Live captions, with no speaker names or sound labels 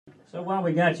So while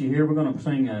we got you here, we're going to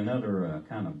sing another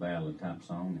kind of ballad type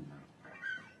song.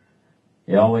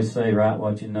 You always say, write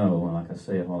what you know, like I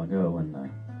said a while ago.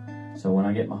 And so when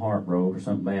I get my heart broke or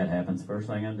something bad happens, the first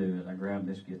thing I do is I grab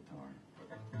this guitar.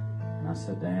 And I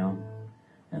sit down,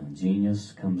 and the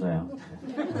genius comes out.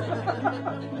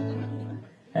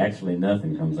 Actually,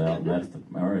 nothing comes out, and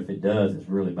or if it does, it's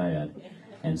really bad.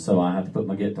 And so I have to put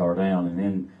my guitar down, and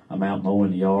then I'm out mowing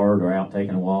the yard or out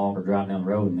taking a walk or driving down the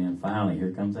road, and then finally,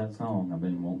 here comes that song I've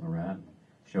been wanting to write.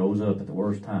 Shows up at the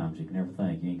worst times. You can never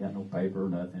think. You ain't got no paper or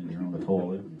nothing. You're on the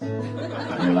toilet.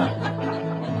 And you're like, what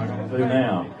am I going to do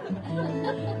now?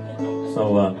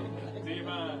 So,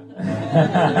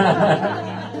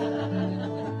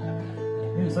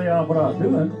 you didn't see what I was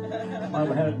doing. I might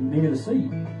have had needed a seat.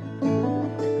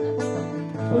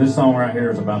 So this song right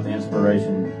here is about the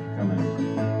inspiration coming.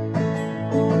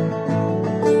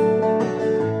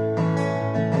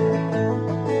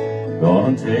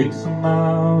 Gonna take some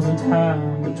miles of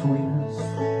time between us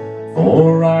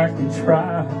before I can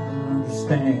try to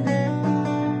understand.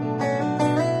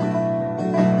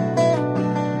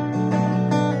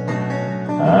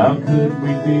 How could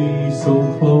we be so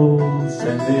close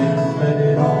and then let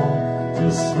it all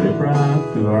just slip right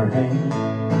through our hands?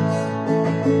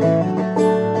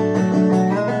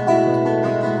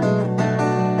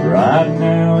 Right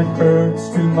now it hurts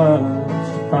too much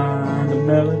to find a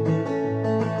melody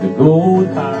to go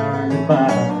with our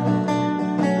goodbye.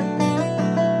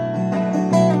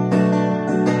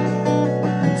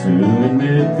 And to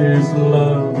admit this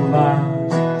love of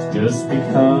ours has just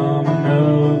become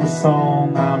another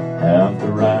song I'll have to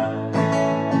write.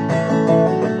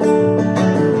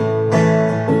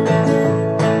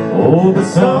 Oh, but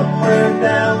somewhere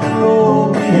down the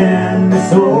road behind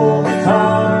this old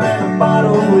guitar and a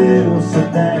bottle will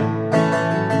sit down.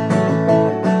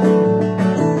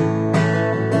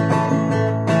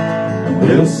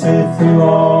 We'll sit through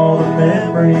all the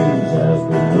memories as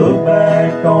we look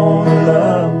back on the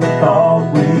love we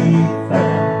thought we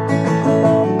found.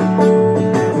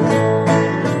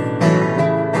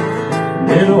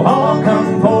 It'll all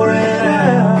come pouring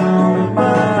out of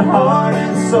my heart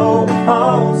and soul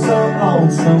on some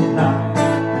lonesome night.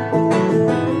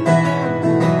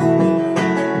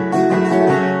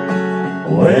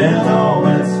 When all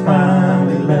that's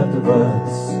finally left of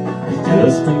us is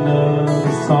just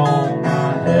another song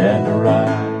had to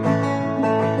write.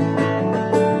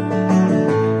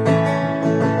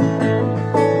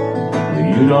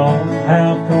 You don't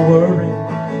have to worry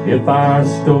if our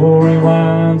story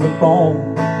winds up on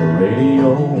the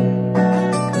radio.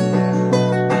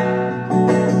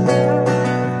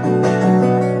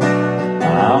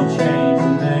 I'll change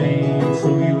the name so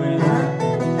you and I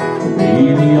will be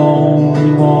the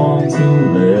only ones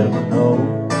who'll ever know.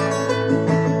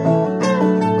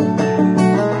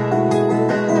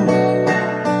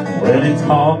 When it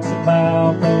talks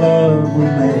about the love we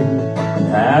made and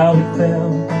how it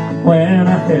felt when I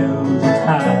held you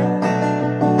tight.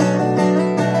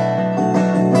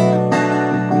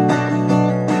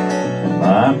 It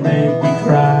might make me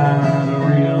cry to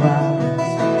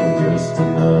realize it's just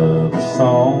another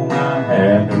song I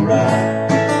had to write.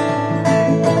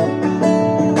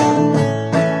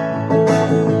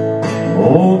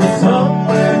 Oh, but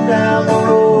somewhere down the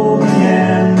road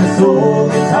behind this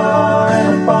old guitar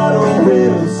and a bottle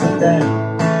will sit down.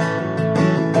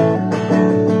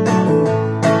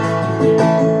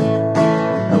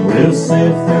 And we'll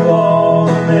sift through all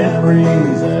the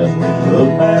memories as we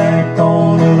look back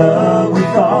on the love we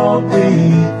thought we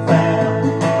found.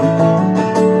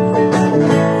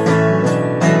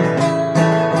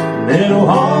 And it'll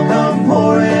all come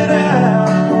pouring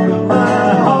out of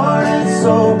my heart and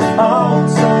soul on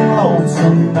some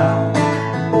lonesome night.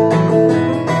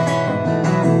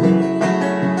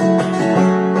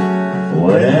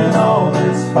 When all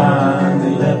that's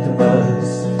finally left of us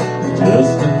is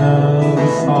just another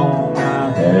song I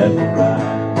had to write.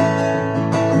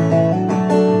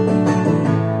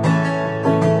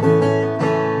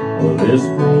 Well, this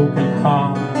broken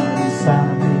heart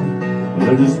inside me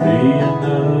will just be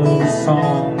another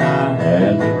song I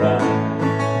had to write.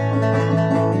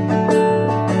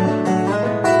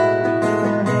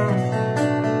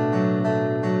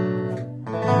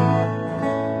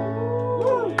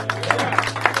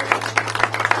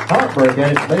 Heartbreak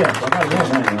at its best. I got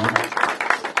that, man.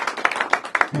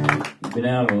 You've been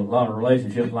out of a lot of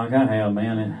relationships like I have,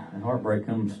 man, and heartbreak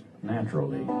comes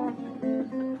naturally.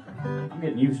 I'm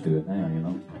getting used to it now, you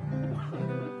know.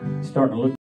 It's starting to look